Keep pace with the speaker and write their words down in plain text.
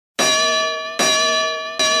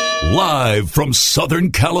Live from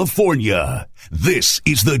Southern California, this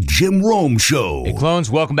is the Jim Rome Show. Hey, clones,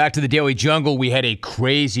 welcome back to the Daily Jungle. We had a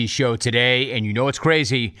crazy show today, and you know it's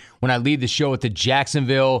crazy when I leave the show with the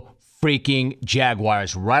Jacksonville freaking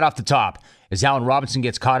Jaguars right off the top, as Allen Robinson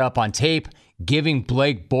gets caught up on tape, giving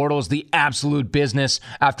Blake Bortles the absolute business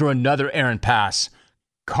after another errant pass.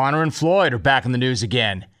 Connor and Floyd are back in the news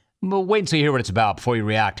again. But wait until you hear what it's about before you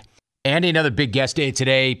react. And another big guest day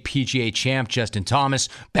today, PGA champ Justin Thomas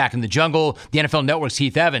back in the jungle, the NFL Network's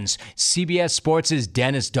Heath Evans, CBS Sports'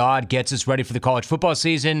 Dennis Dodd gets us ready for the college football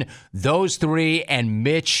season. Those three and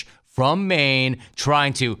Mitch from Maine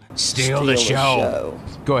trying to steal the show.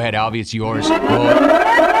 Go ahead, Alvy, it's yours. Roll it.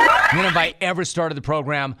 When have I ever started the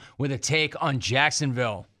program with a take on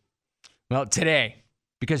Jacksonville? Well, today,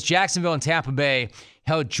 because Jacksonville and Tampa Bay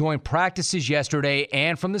held joint practices yesterday,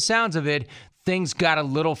 and from the sounds of it, things got a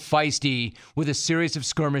little feisty with a series of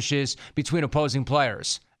skirmishes between opposing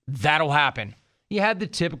players. That'll happen. You had the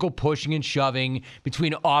typical pushing and shoving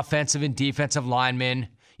between offensive and defensive linemen.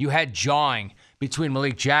 You had jawing between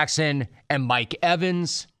Malik Jackson and Mike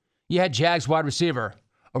Evans. You had Jags wide receiver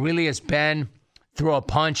Aurelius Ben throw a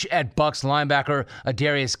punch at Bucs linebacker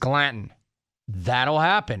Adarius Glanton. That'll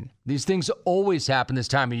happen. These things always happen this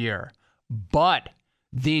time of year. But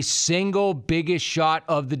the single biggest shot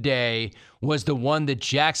of the day was the one that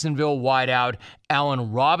Jacksonville wideout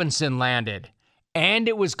Allen Robinson landed, and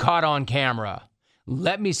it was caught on camera.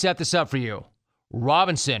 Let me set this up for you.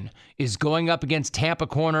 Robinson is going up against Tampa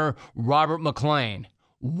corner Robert McClain.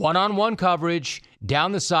 One-on-one coverage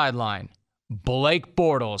down the sideline. Blake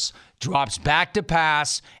Bortles drops back to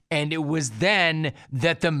pass, and it was then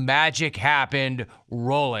that the magic happened.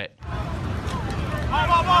 Roll it.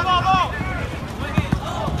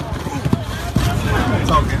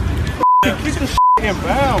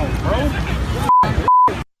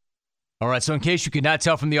 All right, so in case you could not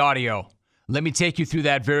tell from the audio, let me take you through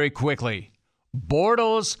that very quickly.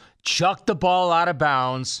 Bortles chucked the ball out of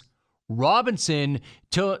bounds. Robinson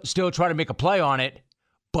still tried to make a play on it,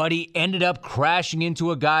 but he ended up crashing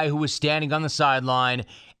into a guy who was standing on the sideline,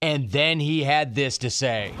 and then he had this to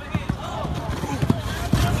say.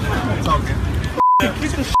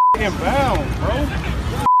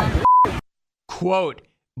 Quote,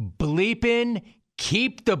 bleepin',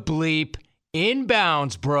 keep the bleep,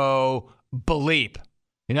 inbounds, bro, bleep.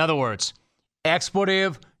 In other words,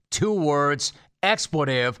 expletive, 2 words,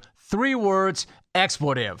 expletive, 3 words,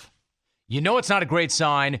 expletive. You know it's not a great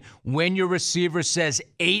sign when your receiver says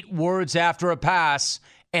 8 words after a pass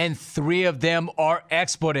and 3 of them are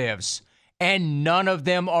expletives and none of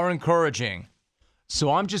them are encouraging.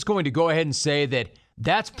 So I'm just going to go ahead and say that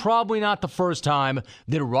that's probably not the first time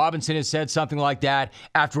that Robinson has said something like that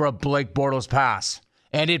after a Blake Bortles pass.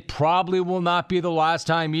 And it probably will not be the last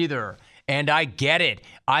time either. And I get it.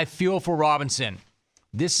 I feel for Robinson.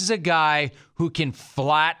 This is a guy who can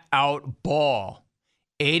flat out ball.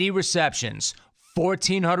 80 receptions,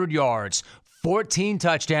 1,400 yards, 14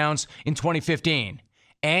 touchdowns in 2015.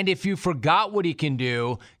 And if you forgot what he can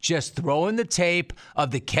do, just throw in the tape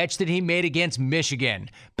of the catch that he made against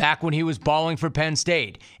Michigan back when he was balling for Penn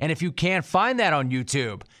State. And if you can't find that on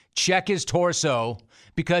YouTube, check his torso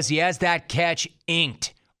because he has that catch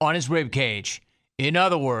inked on his ribcage. In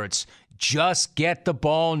other words, just get the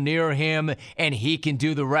ball near him and he can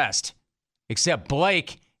do the rest. Except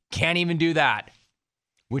Blake can't even do that.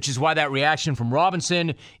 Which is why that reaction from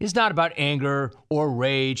Robinson is not about anger or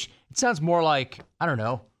rage. It sounds more like, I don't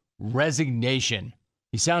know, resignation.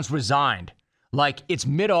 He sounds resigned, like it's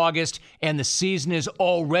mid-August and the season is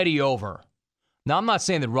already over. Now, I'm not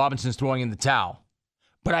saying that Robinson's throwing in the towel,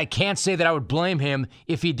 but I can't say that I would blame him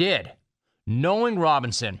if he did. Knowing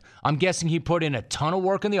Robinson, I'm guessing he put in a ton of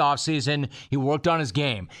work in the offseason. He worked on his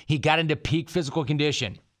game. He got into peak physical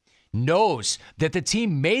condition. Knows that the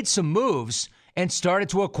team made some moves and started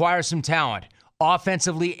to acquire some talent,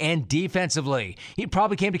 offensively and defensively. He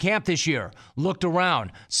probably came to camp this year, looked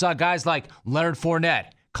around, saw guys like Leonard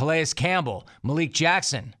Fournette, Calais Campbell, Malik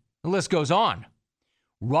Jackson. The list goes on.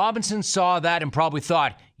 Robinson saw that and probably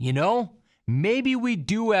thought, you know, maybe we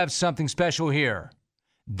do have something special here.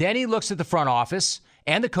 Then he looks at the front office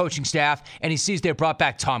and the coaching staff, and he sees they brought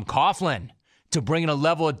back Tom Coughlin to bring in a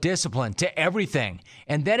level of discipline to everything.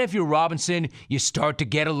 And then if you're Robinson, you start to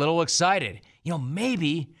get a little excited. You know,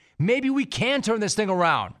 maybe we can turn this thing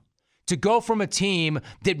around to go from a team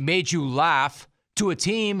that made you laugh to a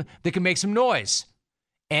team that can make some noise.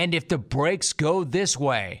 And if the breaks go this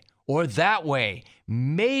way or that way,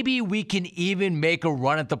 maybe we can even make a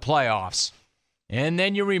run at the playoffs. And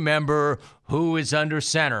then you remember who is under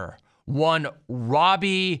center. One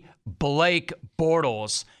Robbie Blake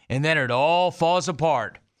Bortles. And then it all falls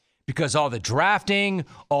apart Because all the drafting,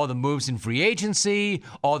 all the moves in free agency,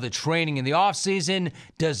 all the training in the offseason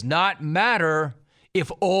does not matter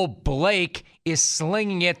if old Blake is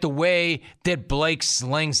slinging it the way that Blake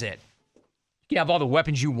slings it. You can have all the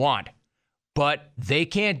weapons you want, but they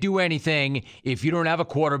can't do anything if you don't have a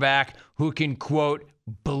quarterback who can, quote,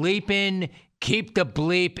 bleepin' keep the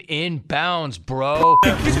bleep in bounds, bro.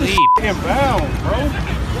 Bleep. In bounds,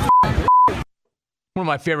 bro. One of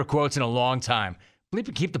my favorite quotes in a long time. Bleep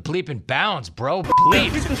and keep the bleep in bounds, bro.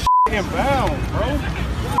 Bleep. Keep the in bounds, bro.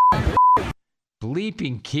 Bleep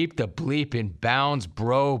and keep the bleep in bounds,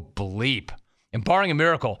 bro. Bleep. And barring a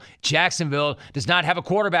miracle, Jacksonville does not have a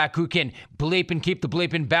quarterback who can bleep and keep the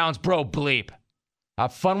bleep in bounds, bro. Bleep.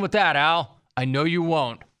 Have fun with that, Al. I know you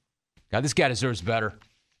won't. God, this guy deserves better.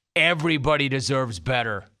 Everybody deserves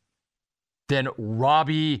better than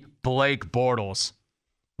Robbie Blake Bortles.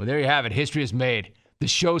 Well, there you have it. History is made. The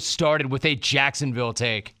show started with a Jacksonville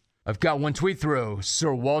take. I've got one tweet through.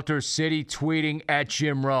 Sir Walter City tweeting at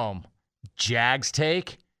Jim Rome. Jags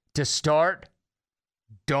take to start.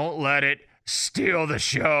 Don't let it steal the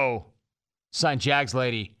show. Signed Jags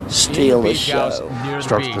lady. Steal the show.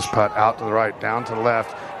 Starts this putt out to the right, down to the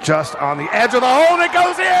left, just on the edge of the hole, and it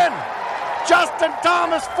goes in. Justin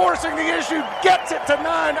Thomas forcing the issue, gets it to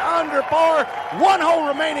 9 under par. 1 hole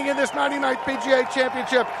remaining in this 99th PGA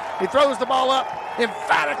Championship. He throws the ball up,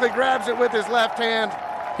 emphatically grabs it with his left hand.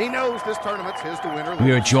 He knows this tournament's his to win or lose.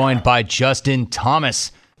 We are joined by Justin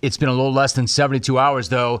Thomas. It's been a little less than 72 hours,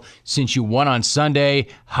 though, since you won on Sunday.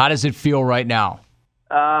 How does it feel right now?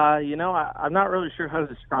 I'm not really sure how to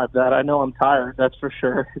describe that. I know I'm tired, that's for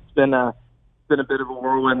sure. It's been a bit of a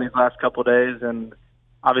whirlwind these last couple of days, and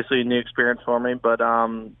obviously a new experience for me. But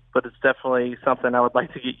it's definitely something I would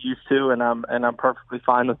like to get used to, and I'm perfectly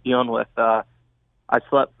fine with dealing with. I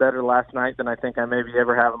slept better last night than I think I maybe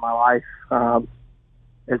ever have in my life.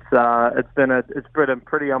 It's been a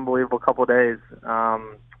pretty unbelievable couple of days,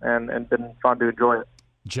 and been fun to enjoy it.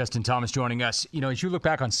 Justin Thomas joining us. You know, as you look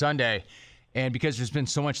back on Sunday, and because there's been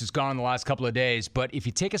so much that's gone on the last couple of days, but if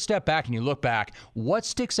you take a step back and you look back, what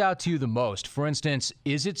sticks out to you the most? For instance,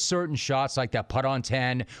 is it certain shots like that putt on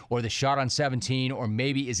 10 or the shot on 17, or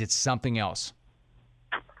maybe is it something else?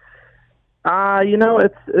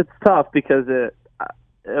 It's tough because it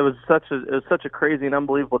was such a crazy and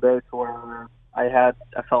unbelievable day to where I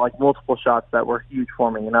felt like multiple shots that were huge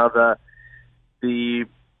for me. You know,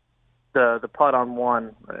 the putt on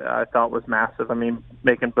 1 I thought was massive. I mean,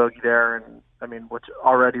 making bogey there, and which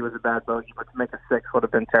already was a bad bogey, but to make a 6 would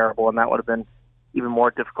have been terrible, and that would have been even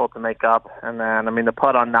more difficult to make up. And then, the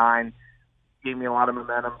putt on 9 gave me a lot of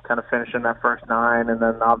momentum, kind of finishing that first 9, and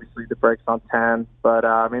then obviously the breaks on 10. But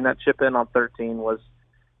that chip in on 13 was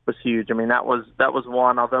huge. That was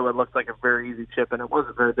one. Although it looked like a very easy chip, and it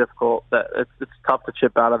wasn't very difficult. It's tough to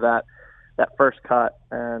chip out of that first cut,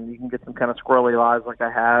 and you can get some kind of squirrely lies like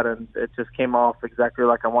I had, and it just came off exactly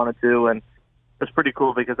like I wanted to, and it was pretty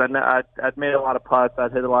cool because I'd made a lot of putts,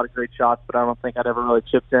 I'd hit a lot of great shots, but I don't think I'd ever really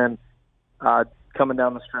chipped in coming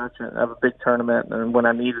down the stretch and have a big tournament and when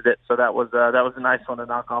I needed it. So that was a nice one to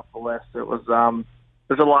knock off the list. It was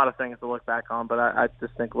there's a lot of things to look back on, but I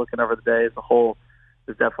just think looking over the day as a whole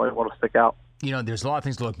is definitely what will stick out. You know, there's a lot of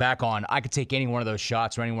things to look back on. I could take any one of those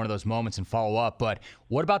shots or any one of those moments and follow up, but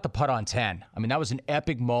what about the putt on 10? That was an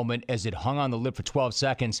epic moment as it hung on the lip for 12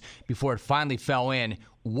 seconds before it finally fell in.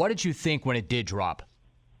 What did you think when it did drop?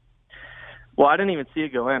 Well, I didn't even see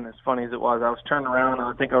it go in, as funny as it was. I was turning around, and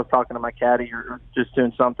I think I was talking to my caddy or just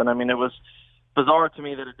doing something. It was bizarre to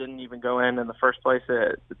me that it didn't even go in the first place.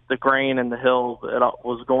 The grain and the hill, it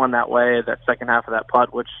was going that way, that second half of that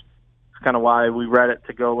putt, which kind of why we read it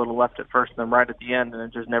to go a little left at first and then right at the end, and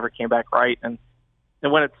it just never came back right. And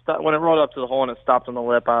when it rolled up to the hole and it stopped on the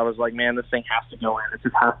lip, I was like, man, this thing has to go in. It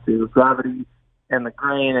just has to. Gravity and the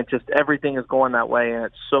grain, everything is going that way, and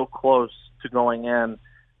it's so close to going in.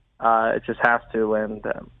 It just has to. And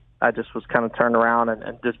I just was kind of turned around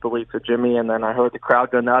and disbelief to Jimmy, and then I heard the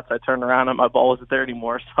crowd go nuts. I turned around and my ball wasn't there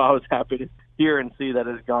anymore, so I was happy to hear and see that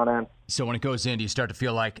it had gone in. So when it goes in, do you start to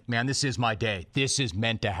feel like, man, this is my day. This is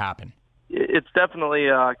meant to happen? It's definitely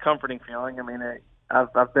a comforting feeling.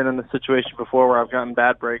 I've been in the situation before where I've gotten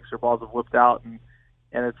bad breaks or balls have whipped out,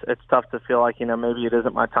 and it's tough to feel like, maybe it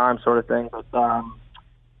isn't my time sort of thing. But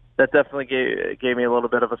that definitely gave me a little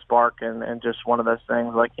bit of a spark and just one of those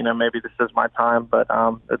things like, maybe this is my time. But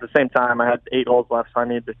at the same time, I had 8 holes left, so I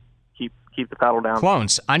needed to keep the paddle down.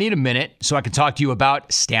 Clones, I need a minute so I can talk to you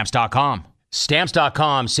about Stamps.com.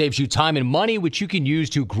 Stamps.com saves you time and money, which you can use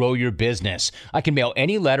to grow your business. I can mail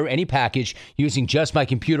any letter, any package using just my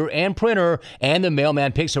computer and printer, and the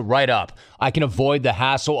mailman picks it right up. I can avoid the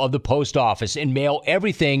hassle of the post office and mail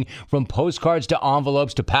everything from postcards to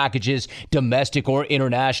envelopes to packages, domestic or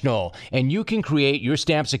international. And you can create your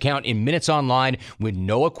Stamps account in minutes online with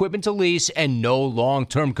no equipment to lease and no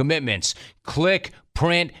long-term commitments. Click,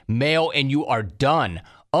 print, mail, and you are done.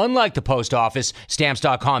 Unlike the post office,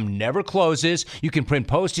 Stamps.com never closes. You can print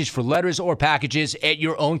postage for letters or packages at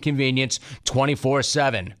your own convenience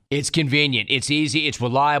 24/7. It's convenient, it's easy, it's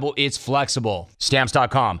reliable, it's flexible.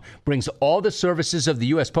 Stamps.com brings all the services of the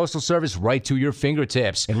U.S. Postal Service right to your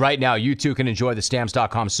fingertips. And right now, you too can enjoy the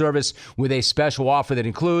Stamps.com service with a special offer that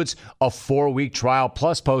includes a 4-week trial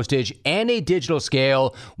plus postage and a digital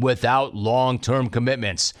scale without long-term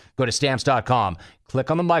commitments. Go to Stamps.com. Click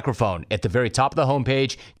on the microphone at the very top of the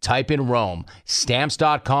homepage. Type in Rome.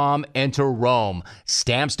 Stamps.com. Enter Rome.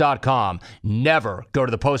 Stamps.com. Never go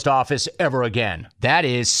to the post office ever again. That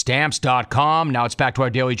is Stamps.com. Now it's back to our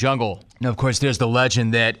Daily Jungle. Now, of course, there's the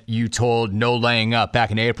legend that you told No Laying Up back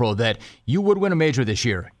in April that you would win a major this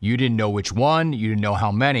year. You didn't know which one. You didn't know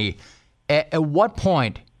how many. At what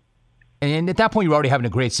point? And at that point, you were already having a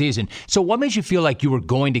great season. So what made you feel like you were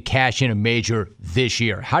going to cash in a major this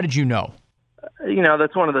year? How did you know?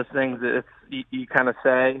 That's one of those things that you kind of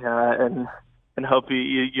say and hope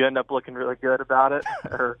you end up looking really good about it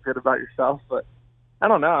or good about yourself. But I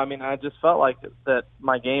don't know. I mean, I just felt like that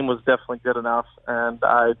my game was definitely good enough, and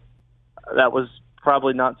that was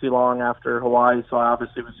probably not too long after Hawaii, so I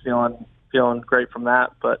obviously was feeling great from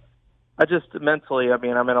that. But I just mentally, I'm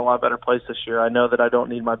in a lot better place this year. I know that I don't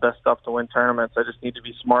need my best stuff to win tournaments. I just need to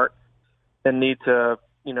be smart and need to,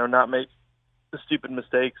 not make the stupid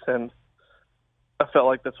mistakes. And I felt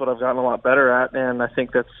like that's what I've gotten a lot better at, and I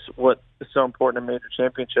think that's what is so important in major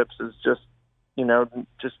championships is just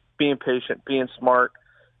being patient, being smart,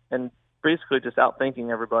 and basically just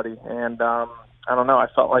outthinking everybody. And I don't know, I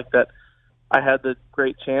felt like that I had the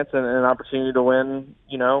great chance and an opportunity to win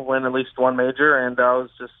at least one major, and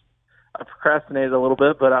I procrastinated a little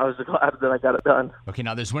bit, but I was glad that I got it done. Okay,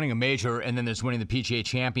 now there's winning a major, and then there's winning the PGA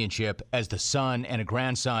Championship as the son and a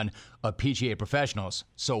grandson of PGA professionals.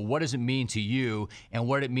 So what does it mean to you, and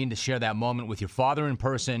what did it mean to share that moment with your father in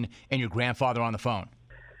person and your grandfather on the phone?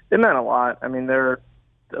 It meant a lot. I mean, they're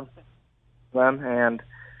them, and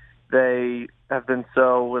they have been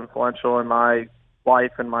so influential in my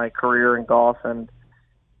life and my career in golf, and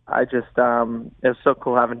I just it was so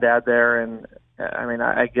cool having Dad there. And I mean,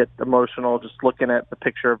 I get emotional just looking at the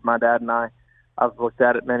picture of my dad and I. I've looked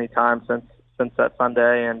at it many times since that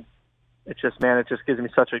Sunday, and it just gives me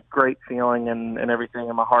such a great feeling and everything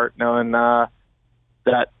in my heart, knowing that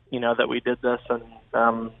we did this, and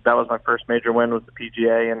that was my first major win with the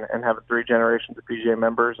PGA, and having 3 generations of PGA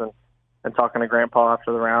members, and talking to Grandpa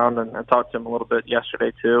after the round, and I talked to him a little bit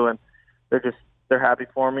yesterday too, and they're happy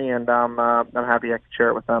for me, and I'm happy I could share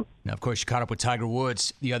it with them. Now, of course, you caught up with Tiger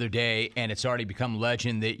Woods the other day, and it's already become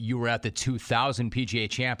legend that you were at the 2000 PGA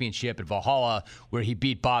Championship at Valhalla, where he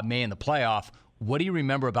beat Bob May in the playoff. What do you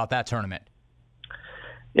remember about that tournament?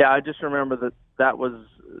 Yeah, I just remember that was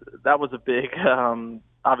a big,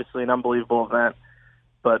 obviously an unbelievable event.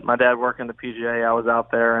 But my dad working the PGA, I was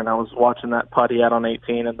out there, and I was watching that putt he had on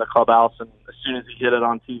 18 in the clubhouse, and as soon as he hit it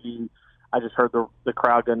on TV, I just heard the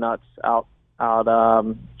crowd go nuts out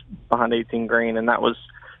behind 18 green, and that was,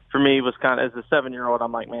 for me, was kind of, as a 7-year-old,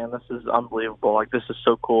 I'm like, man, this is unbelievable. Like, this is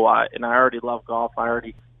so cool. I already love golf. I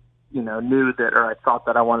already, knew that, or I thought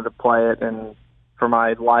that I wanted to play it and for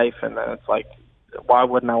my life, and then it's like, why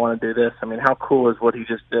wouldn't I want to do this? I mean, how cool is what he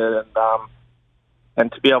just did,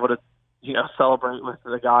 and to be able to, celebrate with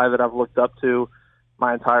the guy that I've looked up to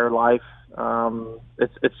my entire life,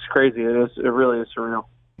 it's crazy. It really is surreal.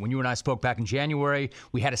 When you and I spoke back in January,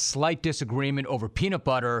 we had a slight disagreement over peanut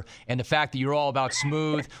butter and the fact that you're all about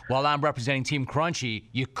smooth while I'm representing Team Crunchy.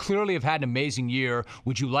 You clearly have had an amazing year.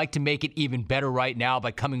 Would you like to make it even better right now by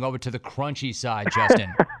coming over to the crunchy side,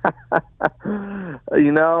 Justin?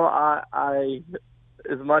 I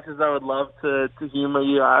as much as I would love to humor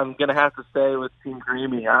you, I'm going to have to stay with Team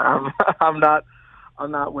Creamy. I'm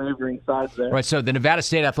not wavering sides there. Right, so the Nevada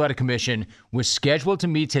State Athletic Commission was scheduled to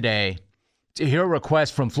meet today to hear a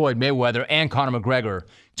request from Floyd Mayweather and Conor McGregor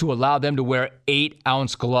to allow them to wear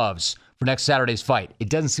 8-ounce gloves for next Saturday's fight. It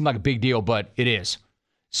doesn't seem like a big deal, but it is.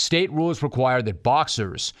 State rules require that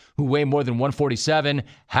boxers who weigh more than 147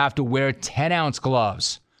 have to wear 10-ounce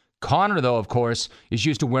gloves. Conor, though, of course, is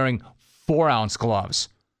used to wearing 4-ounce gloves.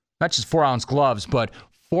 Not just 4-ounce gloves, but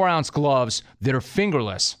 4-ounce gloves that are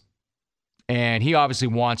fingerless. And he obviously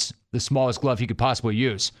wants the smallest glove he could possibly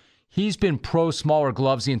use. He's been pro smaller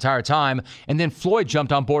gloves the entire time, and then Floyd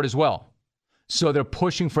jumped on board as well. So they're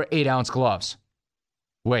pushing for 8-ounce gloves.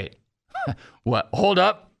 Wait, what? Hold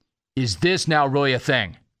up. Is this now really a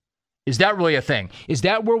thing? Is that really a thing? Is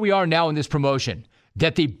that where we are now in this promotion?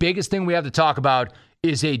 That the biggest thing we have to talk about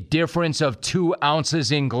is a difference of 2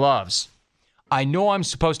 ounces in gloves? I know I'm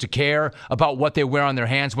supposed to care about what they wear on their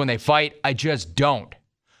hands when they fight. I just don't.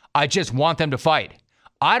 I just want them to fight.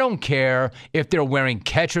 I don't care if they're wearing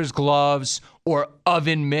catcher's gloves or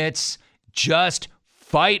oven mitts. Just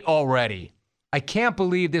fight already. I can't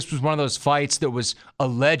believe this was one of those fights that was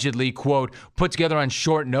allegedly, quote, put together on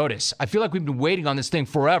short notice. I feel like we've been waiting on this thing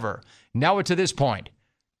forever. Now we're to this point.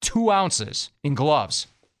 2 ounces in gloves.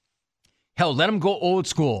 Hell, let them go old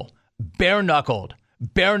school. Bare-knuckled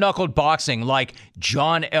boxing like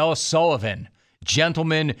John L. Sullivan,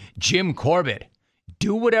 Gentleman Jim Corbett.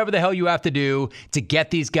 Do whatever the hell you have to do to get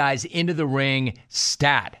these guys into the ring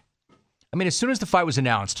stat. I mean, as soon as the fight was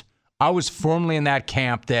announced, I was firmly in that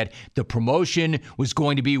camp that the promotion was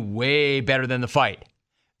going to be way better than the fight.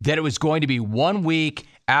 That it was going to be 1 week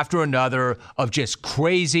after another of just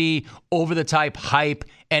crazy, over-the-top hype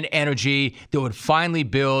and energy that would finally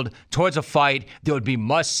build towards a fight that would be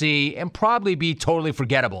must-see and probably be totally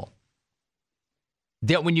forgettable.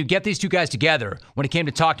 That when you get these two guys together, when it came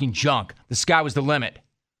to talking junk, the sky was the limit.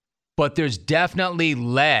 But there's definitely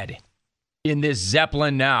lead in this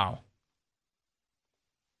Zeppelin now.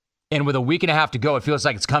 And with a week and a half to go, it feels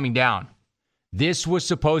like it's coming down. This was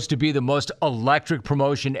supposed to be the most electric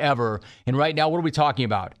promotion ever. And right now, what are we talking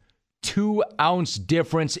about? 2-ounce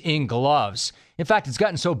difference in gloves. In fact, it's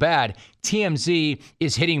gotten so bad, TMZ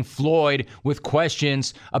is hitting Floyd with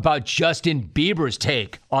questions about Justin Bieber's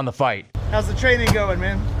take on the fight. How's the training going,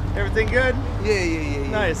 man? Everything good? Yeah.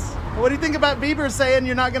 Nice. What do you think about Bieber saying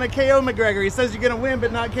you're not going to KO McGregor? He says you're going to win,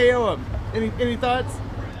 but not KO him. Any thoughts?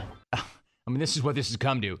 I mean, this is what this has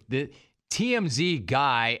come to. The TMZ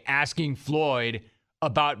guy asking Floyd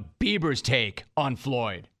about Bieber's take on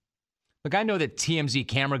Floyd. Look, I know that TMZ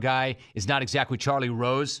camera guy is not exactly Charlie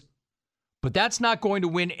Rose, but that's not going to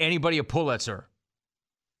win anybody a Pulitzer.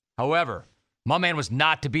 However, my man was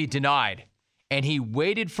not to be denied, and he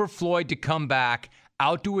waited for Floyd to come back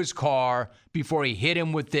out to his car before he hit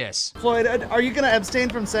him with this. Floyd, are you going to abstain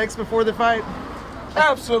from sex before the fight?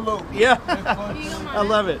 Absolutely. Yeah. I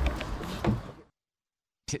love it.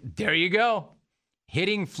 There you go.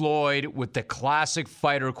 Hitting Floyd with the classic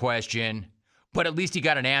fighter question, but at least he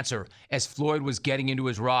got an answer as Floyd was getting into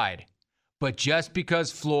his ride. But just because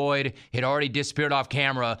Floyd had already disappeared off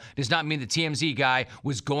camera does not mean the TMZ guy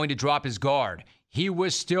was going to drop his guard. He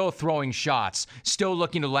was still throwing shots, still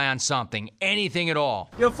looking to land something, anything at all.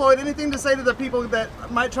 Yo, Floyd, anything to say to the people that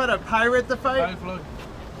might try to pirate the fight? Hi, Floyd.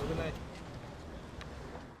 Good night.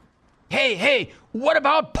 Hey, what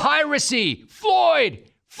about piracy? Floyd!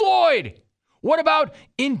 What about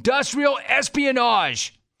industrial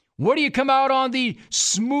espionage? Where do you come out on the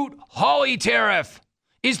Smoot-Hawley tariff?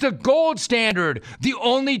 Is the gold standard the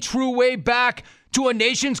only true way back to a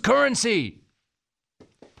nation's currency?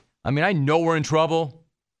 I mean, I know we're in trouble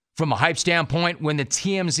from a hype standpoint when the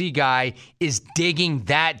TMZ guy is digging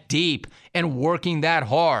that deep and working that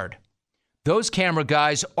hard. Those camera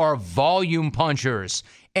guys are volume punchers,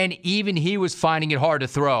 and even he was finding it hard to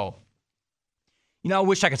throw. You know, I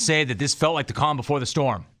wish I could say that this felt like the calm before the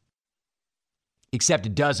storm. Except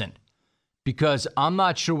it doesn't. Because I'm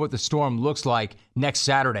not sure what the storm looks like next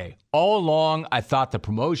Saturday. All along, I thought the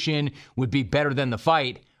promotion would be better than the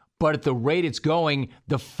fight. But at the rate it's going,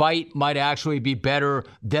 the fight might actually be better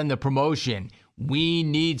than the promotion. We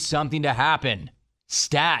need something to happen.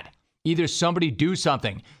 Stat. Either somebody do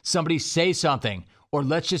something, somebody say something, or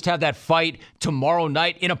let's just have that fight tomorrow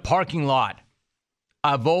night in a parking lot.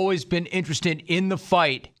 I've always been interested in the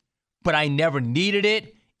fight, but I never needed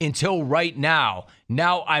it until right now.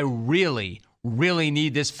 Now I really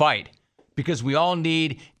need this fight because we all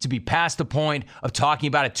need to be past the point of talking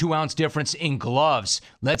about a 2-ounce difference in gloves.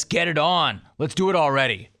 Let's get it on. Let's do it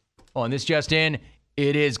already. Oh, and this just in,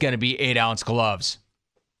 it is going to be 8-ounce gloves.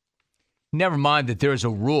 Never mind that there's a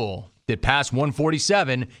rule that past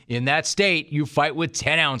 147 in that state, you fight with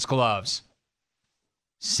 10-ounce gloves.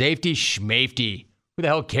 Safety schmafety. Who the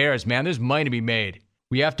hell cares, man? There's money to be made.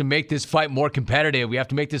 We have to make this fight more competitive. We have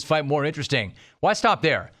to make this fight more interesting. Why stop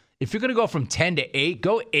there? If you're going to go from 10 to 8,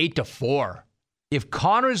 go 8 to 4. If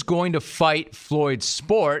Conor's going to fight Floyd's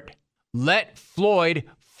sport, let Floyd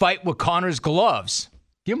fight with Conor's gloves.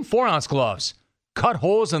 Give him 4-ounce gloves. Cut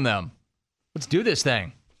holes in them. Let's do this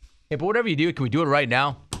thing. Hey, but whatever you do, can we do it right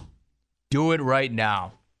now? Do it right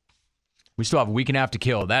now. We still have a week and a half to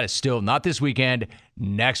kill. That is still not this weekend,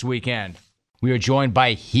 next weekend. We are joined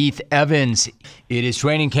by Heath Evans. It is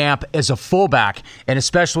training camp as a fullback, and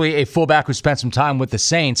especially a fullback who spent some time with the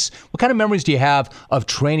Saints. What kind of memories do you have of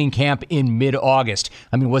training camp in mid-August?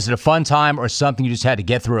 I mean, was it a fun time or something you just had to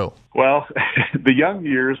get through? Well, the young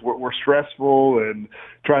years were stressful and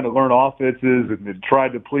trying to learn offenses and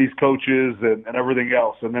trying to please coaches and everything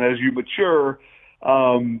else. And then as you mature,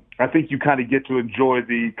 I think you kind of get to enjoy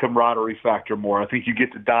the camaraderie factor more. I think you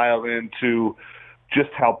get to dial into just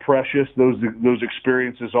how precious those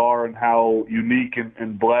experiences are and how unique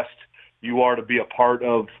and blessed you are to be a part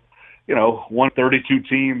of, 132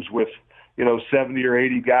 teams with, 70 or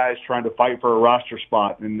 80 guys trying to fight for a roster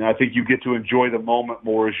spot. And I think you get to enjoy the moment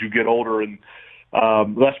more as you get older and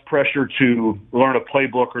less pressure to learn a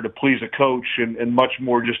playbook or to please a coach and much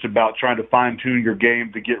more just about trying to fine-tune your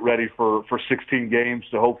game to get ready for 16 games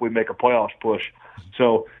to hopefully make a playoffs push.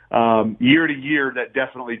 So year to year, that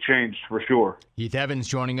definitely changed for sure. Heath Evans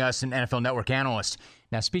joining us, an NFL Network analyst.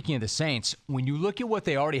 Now, speaking of the Saints, when you look at what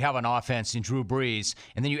they already have on offense in Drew Brees,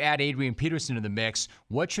 and then you add Adrian Peterson to the mix,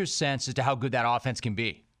 what's your sense as to how good that offense can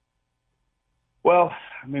be? Well,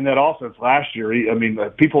 that offense last year,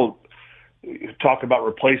 people talk about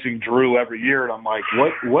replacing Drew every year, and I'm like,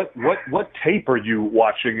 what tape are you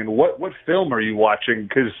watching and what film are you watching?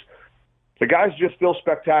 Because the guys just feel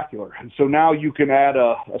spectacular. And so now you can add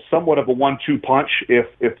a somewhat of a 1-2 punch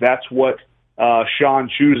if that's what Sean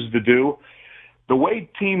chooses to do. The way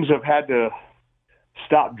teams have had to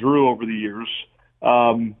stop Drew over the years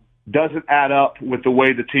doesn't add up with the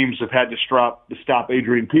way the teams have had to stop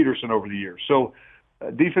Adrian Peterson over the years. So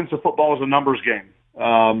defensive football is a numbers game.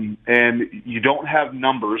 And you don't have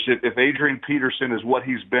numbers. If Adrian Peterson is what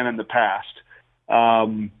he's been in the past,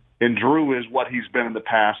 and Drew is what he's been in the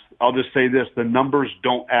past, I'll just say this, the numbers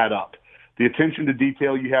don't add up. The attention to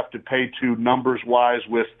detail you have to pay to numbers-wise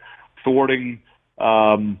with thwarting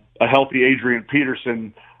a healthy Adrian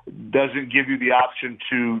Peterson doesn't give you the option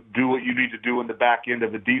to do what you need to do in the back end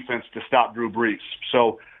of the defense to stop Drew Brees.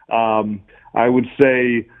 So I would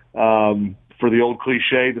say, for the old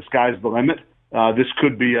cliche, the sky's the limit. This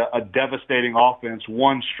could be a devastating offense,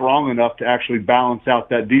 one strong enough to actually balance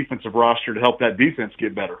out that defensive roster to help that defense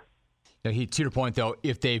get better. Now, to your point, though,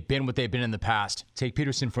 if they've been what they've been in the past, take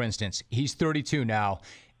Peterson, for instance. He's 32 now,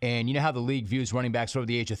 and you know how the league views running backs over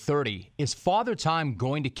the age of 30. Is Father Time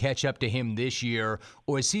going to catch up to him this year,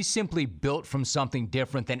 or is he simply built from something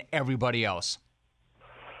different than everybody else?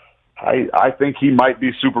 I think he might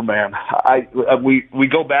be Superman. We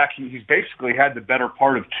go back. He's basically had the better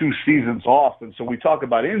part of 2 seasons off, and so we talk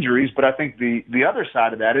about injuries. But I think the other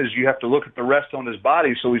side of that is you have to look at the rest on his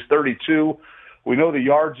body. So he's 32. We know the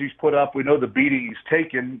yards he's put up. We know the beating he's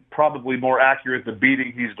taken. Probably more accurate, the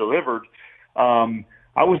beating he's delivered.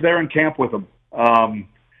 I was there in camp with him.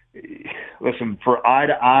 Listen, for eye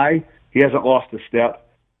to eye, he hasn't lost a step.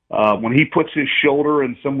 When he puts his shoulder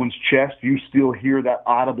in someone's chest, you still hear that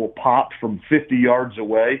audible pop from 50 yards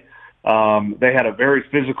away. They had a very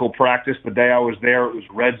physical practice the day I was there. It was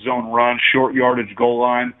red zone run, short yardage goal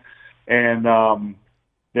line. And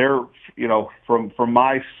they're, from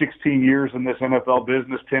my 16 years in this NFL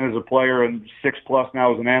business, 10 as a player and 6+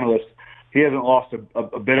 now as an analyst, he hasn't lost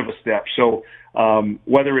a bit of a step. So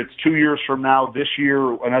whether it's 2 years from now, this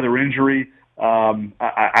year, another injury,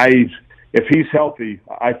 if he's healthy,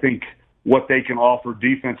 I think what they can offer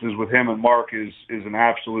defenses with him and Mark is an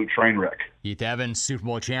absolute train wreck. Heath Evans, Super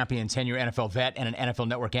Bowl champion, 10-year NFL vet, and an NFL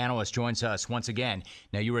Network analyst, joins us once again.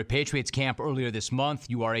 Now, you were at Patriots camp earlier this month.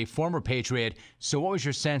 You are a former Patriot. So what was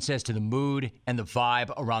your sense as to the mood and the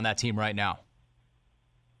vibe around that team right now?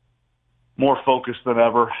 More focused than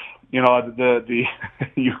ever. I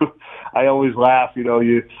always laugh.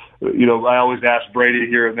 I always ask Brady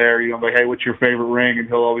here and there. Like, hey, what's your favorite ring? And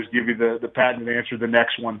he'll always give you the patented answer, the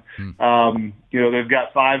next one. They've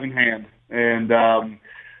got 5 in hand, and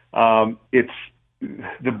it's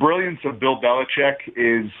the brilliance of Bill Belichick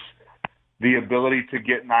is the ability to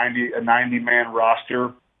get a 90-man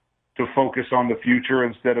roster to focus on the future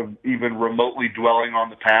instead of even remotely dwelling on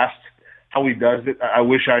the past. How he does it, I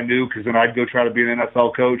wish I knew, because then I'd go try to be an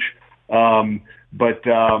NFL coach. But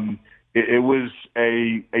it was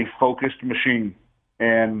a focused machine.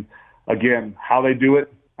 And, again, how they do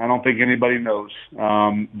it, I don't think anybody knows.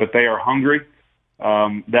 But they are hungry.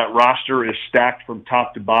 That roster is stacked from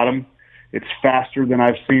top to bottom. It's faster than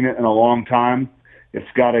I've seen it in a long time. It's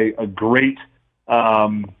got a great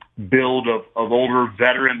build of older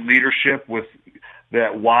veteran leadership with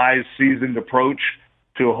that wise, seasoned approach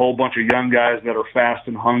to a whole bunch of young guys that are fast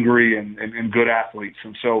and hungry and good athletes.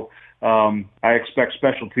 And so I expect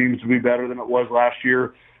special teams to be better than it was last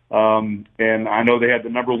year. And I know they had the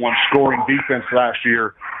number one scoring defense last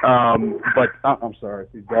year. But I'm sorry,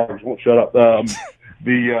 these dogs won't shut up.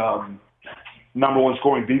 The number one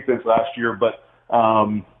scoring defense last year, but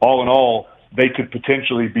all in all, they could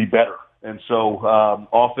potentially be better. And so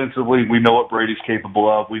offensively, we know what Brady's capable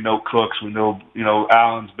of. We know Cooks. We know,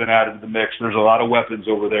 Allen's been added to the mix. There's a lot of weapons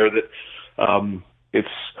over there that it's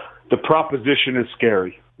the proposition is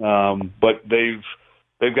scary. But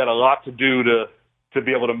they've got a lot to do to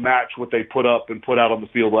be able to match what they put up and put out on the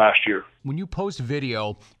field last year. When you post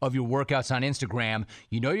video of your workouts on Instagram,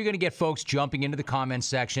 you're going to get folks jumping into the comments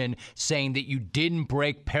section saying that you didn't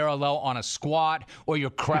break parallel on a squat or the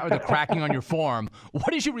cracking on your form.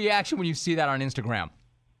 What is your reaction when you see that on Instagram?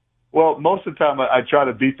 Well, most of the time I try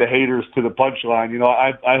to beat the haters to the punchline.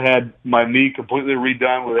 I had my knee completely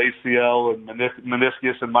redone with ACL and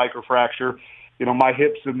meniscus and microfracture. My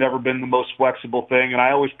hips have never been the most flexible thing, and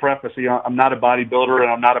I always preface, I'm not a bodybuilder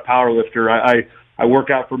and I'm not a power lifter. I work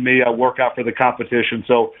out for me. I work out for the competition.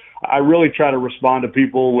 So I really try to respond to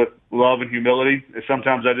people with love and humility.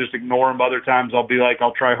 Sometimes I just ignore them. Other times I'll be like,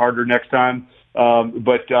 I'll try harder next time.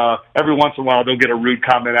 But every once in a while they'll get a rude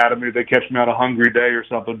comment out of me. They catch me on a hungry day or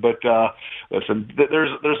something. But listen,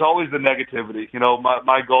 there's always the negativity.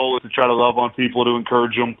 My goal is to try to love on people, to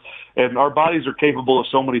encourage them. And our bodies are capable of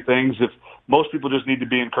so many things. If most people just need to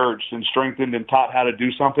be encouraged and strengthened and taught how to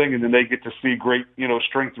do something, and then they get to see great,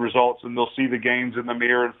 strength results, and they'll see the gains in the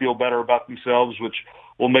mirror and feel better about themselves, which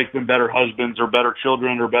will make them better husbands or better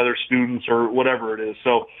children or better students or whatever it is.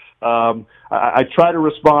 So I try to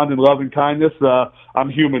respond in love and kindness. I'm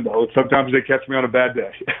human, though. Sometimes they catch me on a bad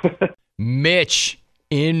day. Mitch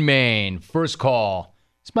in Maine, first call.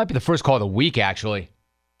 This might be the first call of the week, actually.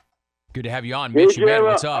 Good to have you on, Mitch. Hey, Jim,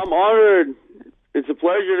 what's up? I'm honored. It's a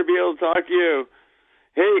pleasure to be able to talk to you.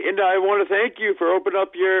 Hey, and I want to thank you for opening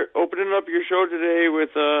up your show today with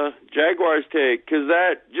Jaguars take, because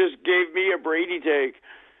that just gave me a Brady take.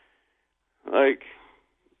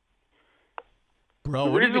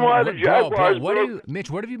 Bro,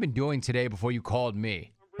 Mitch, what have you been doing today before you called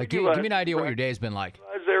me? Give me an idea what your day's been like.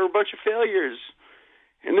 They were a bunch of failures,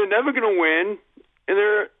 and they're never going to win. And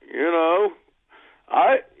they're,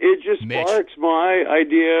 it just sparks my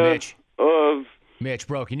idea of. Mitch,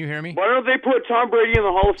 bro, can you hear me? Why don't they put Tom Brady in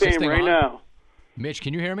the Hall of Fame right now? Mitch,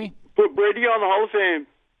 can you hear me? Put Brady on the Hall of Fame.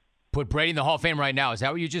 Put Brady in the Hall of Fame right now. Is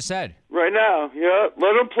that what you just said? Right now, yeah.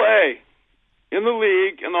 Let him play in the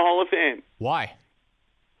league in the Hall of Fame. Why?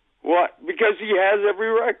 What? Because he has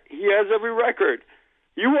every record.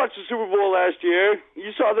 You watched the Super Bowl last year.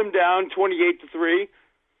 You saw them down 28-3.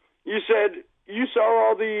 You said you saw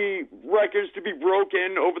all the records to be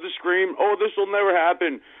broken over the screen. Oh, this will never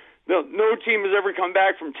happen. No team has ever come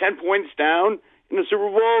back from 10 points down in the Super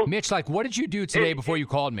Bowl. Mitch, what did you do today before you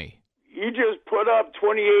called me? He just put up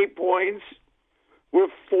 28 points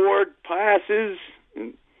with 4 passes.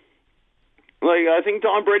 I think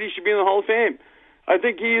Tom Brady should be in the Hall of Fame. I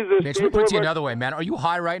think he's the. Mitch, let me put it to you another way, man. Are you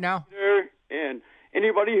high right now? And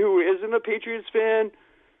anybody who isn't a Patriots fan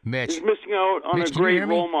is missing out on a great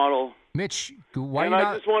role model. Mitch, why and are you I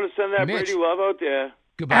not? just want to send that Brady love out there.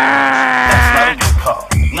 Goodbye. That's not a good call.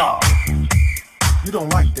 No. You don't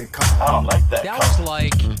like that call. I don't like that call. That was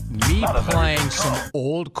like me playing some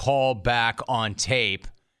old call back on tape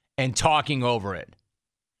and talking over it.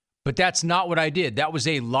 But that's not what I did. That was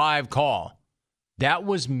a live call. That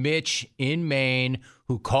was Mitch in Maine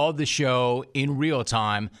who called the show in real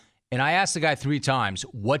time. And I asked the guy 3 times,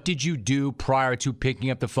 what did you do prior to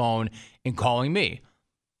picking up the phone and calling me?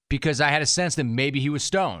 Because I had a sense that maybe he was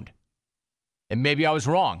stoned. And maybe I was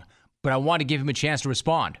wrong. But I wanted to give him a chance to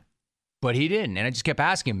respond. But he didn't. And I just kept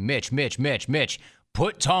asking him, Mitch,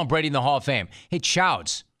 put Tom Brady in the Hall of Fame. Hey,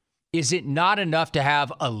 Chouds, is it not enough to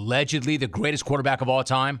have allegedly the greatest quarterback of all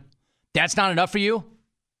time? That's not enough for you?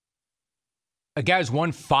 A guy who's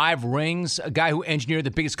won 5 rings, a guy who engineered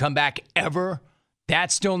the biggest comeback ever,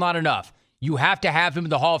 that's still not enough. You have to have him in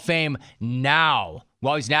the Hall of Fame now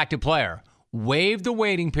while he's an active player. Waive the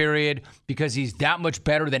waiting period because he's that much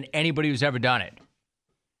better than anybody who's ever done it.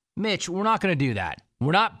 Mitch, we're not going to do that.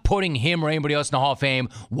 We're not putting him or anybody else in the Hall of Fame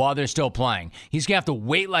while they're still playing. He's going to have to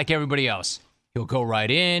wait like everybody else. He'll go right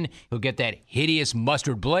in. He'll get that hideous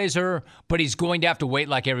mustard blazer, but he's going to have to wait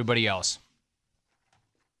like everybody else.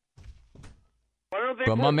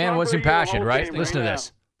 But my man was impassioned, right? Listen to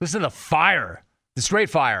this. Listen to the fire. The straight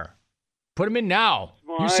fire. Put him in now.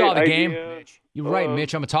 You saw the game. You're right,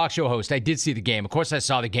 Mitch. I'm a talk show host. I did see the game. Of course I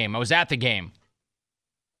saw the game. I was at the game.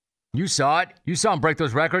 You saw it. You saw him break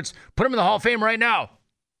those records. Put him in the Hall of Fame right now.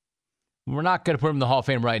 We're not going to put him in the Hall of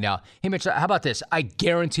Fame right now. Hey, Mitch, how about this? I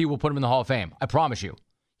guarantee we'll put him in the Hall of Fame. I promise you.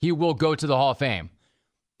 He will go to the Hall of Fame.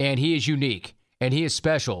 and he is unique, and he is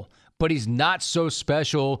special. But he's not so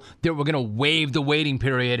special that we're going to waive the waiting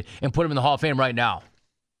period and put him in the Hall of Fame right now.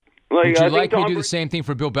 Would you like me to do the same thing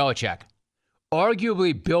for Bill Belichick?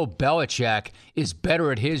 Arguably, Bill Belichick is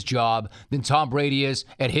better at his job than Tom Brady is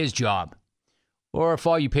at his job. Or if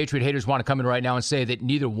all you Patriot haters want to come in right now and say that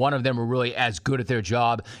neither one of them are really as good at their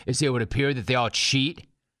job as it would appear that they all cheat,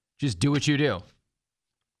 just do what you do.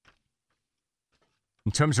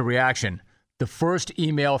 In terms of reaction, the first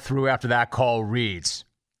email through after that call reads,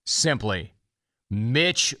 simply,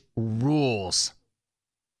 Mitch rules.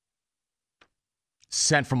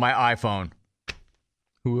 Sent from my iPhone.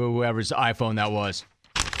 Whoever's iPhone that was.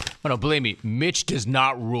 Oh, no, believe me, Mitch does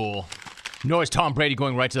not rule. Nor is Tom Brady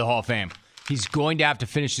going right to the Hall of Fame. He's going to have to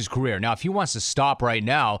finish his career. Now, if he wants to stop right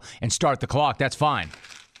now and start the clock, that's fine.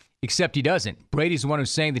 Except he doesn't. Brady's the one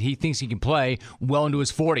who's saying that he thinks he can play well into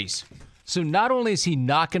his 40s. So not only is he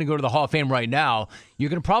not going to go to the Hall of Fame right now, you're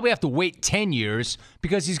going to probably have to wait 10 years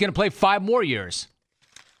because he's going to play 5 more years.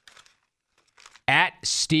 At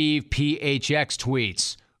Steve PHX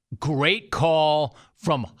tweets, great call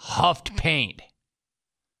from Huffed Paint.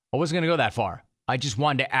 I wasn't going to go that far. I just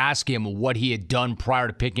wanted to ask him what he had done prior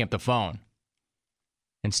to picking up the phone.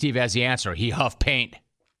 And Steve has the answer. He huffed paint.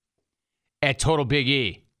 At Total Big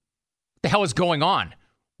E. What the hell is going on?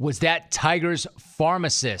 Was that Tiger's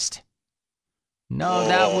pharmacist? No,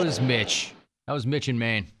 that was Mitch. That was Mitch in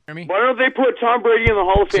Maine. Hear me? Why don't they put Tom Brady in the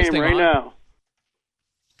Hall of Fame right now?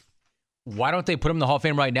 Why don't they put him in the Hall of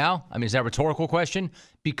Fame right now? I mean, is that a rhetorical question?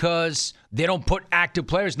 Because they don't put active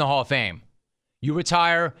players in the Hall of Fame. You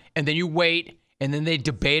retire, and then you wait, and then they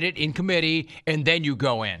debate it in committee, and then you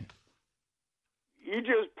go in. He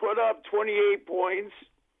just put up 28 points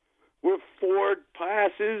with 4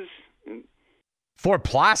 passes. 4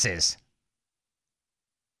 passes?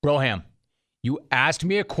 Broham, you asked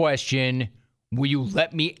me a question. Will you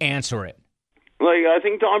let me answer it? I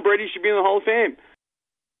think Tom Brady should be in the Hall of Fame.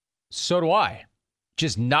 So do I.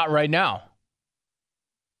 Just not right now.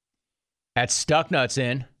 At Stucknuts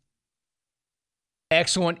in.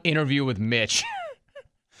 Excellent interview with Mitch.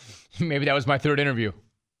 Maybe that was my 3rd interview.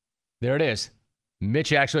 There it is.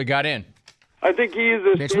 Mitch actually got in. I think he is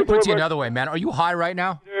a... Mitch, let me put it to you another way, man. Are you high right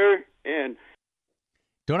now? And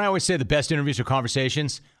don't I always say the best interviews are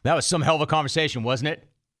conversations? That was some hell of a conversation, wasn't it?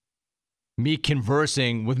 Me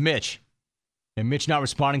conversing with Mitch. And Mitch not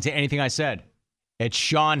responding to anything I said. At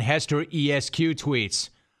Sean Hester ESQ tweets,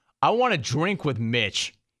 I want to drink with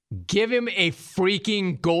Mitch. Give him a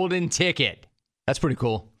freaking golden ticket. That's pretty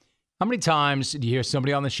cool. How many times do you hear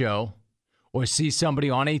somebody on the show or see somebody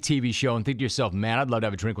on a TV show and think to yourself, man, I'd love to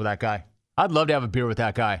have a drink with that guy. I'd love to have a beer with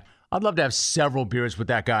that guy. I'd love to have several beers with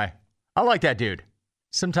that guy. I like that dude.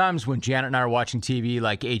 Sometimes when Janet and I are watching TV,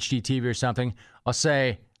 like HGTV or something, I'll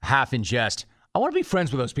say, half in jest, I want to be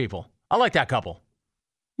friends with those people. I like that couple.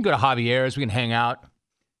 We can go to Javier's. We can hang out.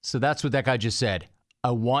 So that's what that guy just said.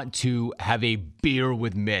 I want to have a beer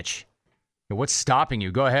with Mitch. Now, what's stopping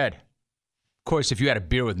you? Go ahead. Of course, if you had a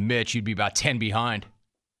beer with Mitch, you'd be about 10 behind.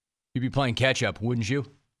 You'd be playing catch-up, wouldn't you?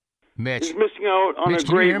 Mitch. He's missing out on Mitch, a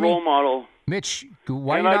great role model. Mitch,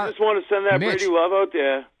 why and are you I not... just want to send that Mitch. Brady love out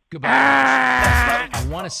there. Goodbye. I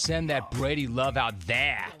want to send that Brady love out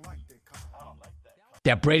there.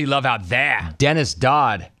 That Brady love out there. Dennis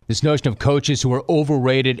Dodd. This notion of coaches who are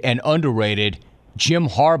overrated and underrated. Jim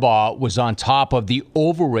Harbaugh was on top of the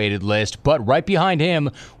overrated list, but right behind him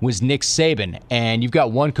was Nick Saban. And you've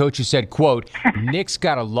got one coach who said, quote, Nick's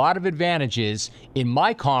got a lot of advantages. In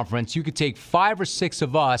my conference, you could take 5 or 6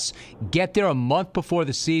 of us, get there a month before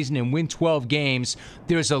the season and win 12 games.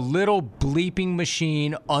 There's a little bleeping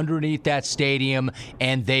machine underneath that stadium,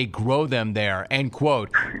 and they grow them there, end quote.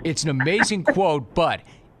 It's an amazing quote, but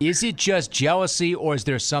is it just jealousy or is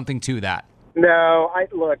there something to that? No,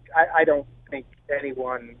 I don't think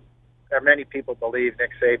anyone or many people believe Nick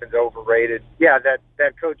Saban's overrated. Yeah,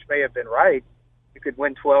 that coach may have been right. You could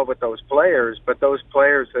win 12 with those players, but those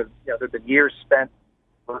players have, there've been years spent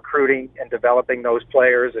recruiting and developing those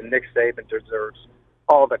players, and Nick Saban deserves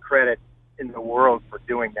all the credit in the world for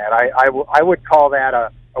doing that. I would call that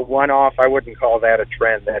a one-off. I wouldn't call that a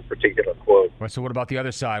trend, that particular quote. Right, so what about the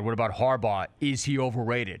other side? What about Harbaugh? Is he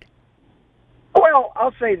overrated? Well,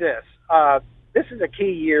 I'll say this. This is a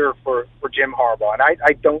key year for Jim Harbaugh, and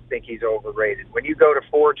I don't think he's overrated. When you go to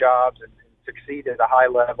 4 jobs and succeed at a high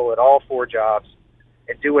level at all 4 jobs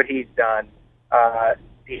and do what he's done,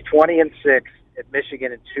 he's 20-6 at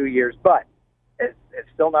Michigan in 2 years, but it's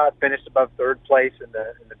still not finished above 3rd place in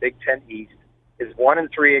the Big Ten East. Is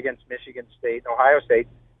 1-3 against Michigan State and Ohio State,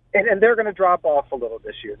 and they're going to drop off a little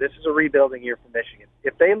this year. This is a rebuilding year for Michigan.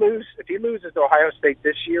 If he loses to Ohio State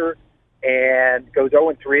this year, and goes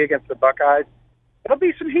 0-3 against the Buckeyes, there'll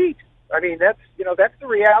be some heat. I mean, that's the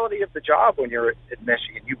reality of the job when you're at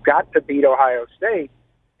Michigan. You've got to beat Ohio State,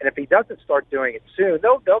 and if he doesn't start doing it soon,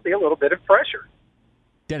 there'll be a little bit of pressure.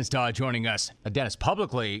 Dennis Dodd joining us. Dennis,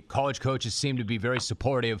 publicly, college coaches seem to be very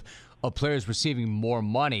supportive of players receiving more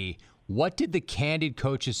money. What did the Candid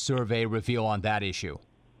Coaches Survey reveal on that issue?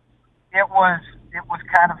 It was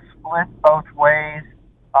kind of split both ways.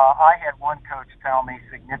 I had one coach tell me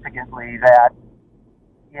significantly that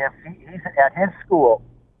if he's at his school,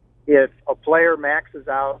 if a player maxes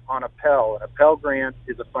out on a Pell, and a Pell Grant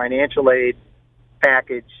is a financial aid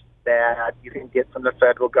package that you can get from the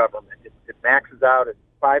federal government. It maxes out at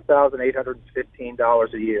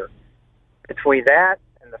 $5,815 a year. Between that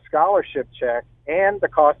and the scholarship check and the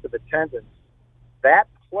cost of attendance, that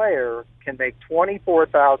player can make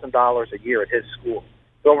 $24,000 a year at his school.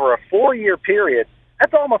 So over a 4-year period,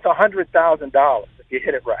 that's almost $100,000 if you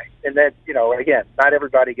hit it right. And then, again, not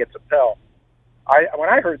everybody gets a Pell. When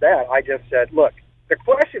I heard that, I just said, look, the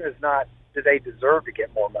question is not, do they deserve to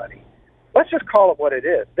get more money? Let's just call it what it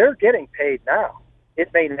is. They're getting paid now. It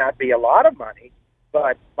may not be a lot of money,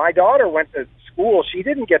 but my daughter went to school. She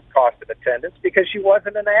didn't get cost of attendance because she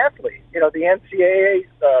wasn't an athlete. The NCAA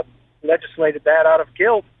legislated that out of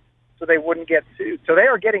guilt so they wouldn't get sued. So they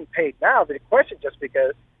are getting paid now. The question just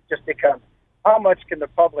becomes, how much can the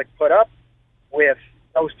public put up with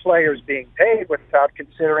those players being paid without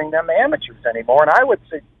considering them amateurs anymore? And I would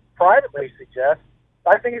privately suggest,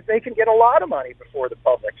 I think if they can get a lot of money before the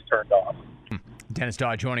public's turned off. Dennis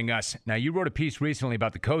Dodd joining us. Now, you wrote a piece recently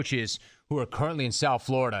about the coaches who are currently in South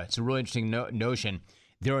Florida. It's a really interesting notion.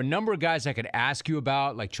 There are a number of guys I could ask you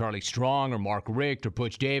about, like Charlie Strong or Mark Richt or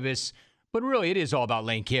Butch Davis, but really it is all about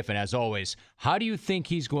Lane Kiffin, as always. How do you think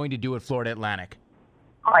he's going to do at Florida Atlantic?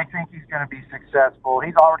 I think he's going to be successful.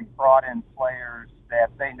 He's already brought in players that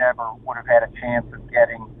they never would have had a chance of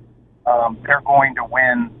getting. They're going to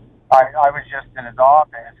win. I was just in his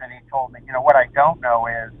office, and he told me, what I don't know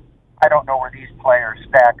is, I don't know where these players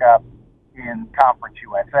stack up in Conference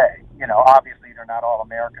USA. Obviously they're not all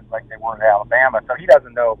Americans like they were at Alabama, so he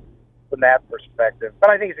doesn't know from that perspective. But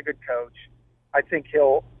I think he's a good coach. I think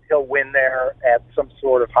he'll win there at some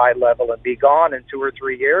sort of high level and be gone in 2 or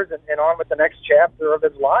 3 years and on with the next chapter of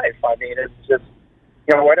his life. I mean, it's just,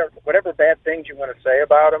 whatever bad things you want to say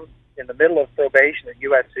about him, in the middle of probation at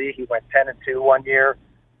USC, he went 10-2 one year.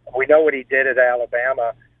 We know what he did at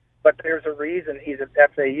Alabama, but there's a reason he's at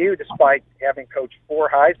FAU despite having coached 4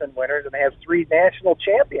 Heisman winners and has 3 national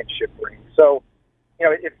championship rings. So,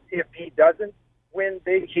 if he doesn't win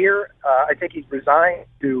big here, I think he's resigned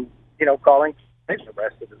to, calling the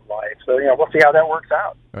rest of his life. So, we'll see how that works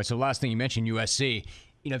out. All right, so last thing you mentioned, USC.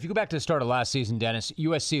 If you go back to the start of last season, Dennis,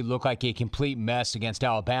 USC looked like a complete mess against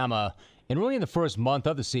Alabama, and really in the first month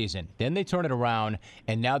of the season. Then they turn it around,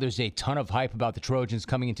 and now there's a ton of hype about the Trojans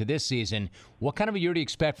coming into this season. What kind of a year do you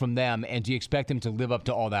expect from them, and do you expect them to live up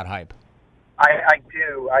to all that hype? I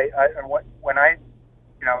do. When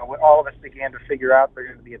all of us began to figure out they're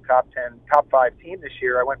going to be a top 5 team this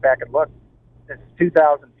year, I went back and looked. Since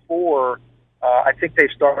 2004, I think they've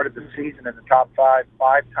started the season in the top 5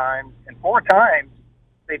 times, and 4 times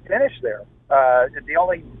they finished there. The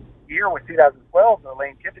only year was 2012, the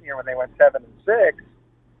Lane Kiffin year, when they went 7-6.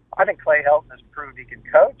 I think Clay Helton has proved he can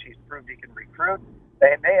coach. He's proved he can recruit.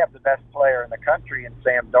 They have the best player in the country in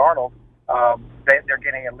Sam Darnold. They're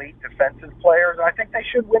getting elite defensive players. I think they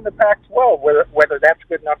should win the Pac-12. Whether that's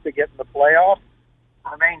good enough to get in the playoffs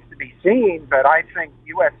remains to be seen. But I think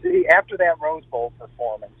USC, after that Rose Bowl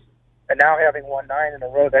performance, and now having won 9 in a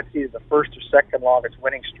row, that's either the first or second longest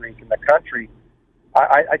winning streak in the country.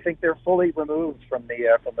 I think they're fully removed from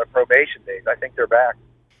the probation days. I think they're back.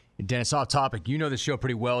 Dennis, off topic. You know the show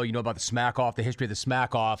pretty well. You know about the Smack Off, the history of the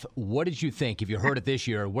Smack Off. What did you think, if you heard it this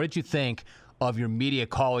year, what did you think of your media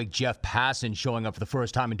colleague Jeff Passan showing up for the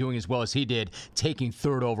first time and doing as well as he did, taking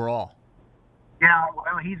 3rd overall? Yeah,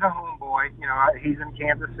 well, he's a homeboy. He's in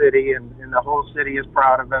Kansas City, and the whole city is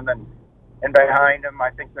proud of him. And behind him,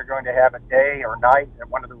 I think they're going to have a day or night at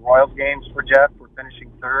one of the Royals games for Jeff. We're finishing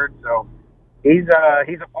 3rd, so he's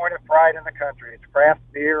a point of pride in the country. It's craft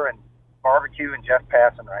beer and barbecue and Jeff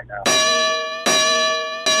Passan right now.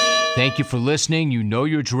 Thank you for listening. You know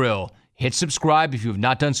your drill. Hit subscribe if you have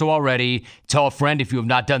not done so already. Tell a friend if you have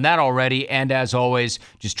not done that already. And as always,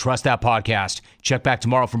 just trust that podcast. Check back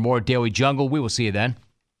tomorrow for more Daily Jungle. We will see you then.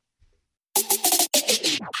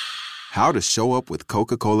 How to show up with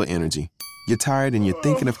Coca-Cola Energy. You're tired and you're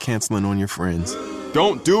thinking of canceling on your friends.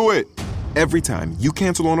 Don't do it. Every time you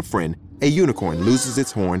cancel on a friend, a unicorn loses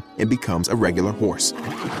its horn and becomes a regular horse.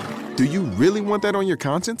 Do you really want that on your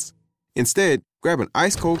conscience? Instead, Grab an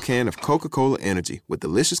ice-cold can of Coca-Cola Energy with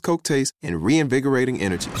delicious Coke taste and reinvigorating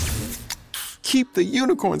energy. Keep the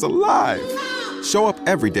unicorns alive. Show up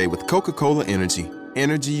every day with Coca-Cola Energy.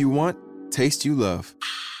 Energy you want, taste you love.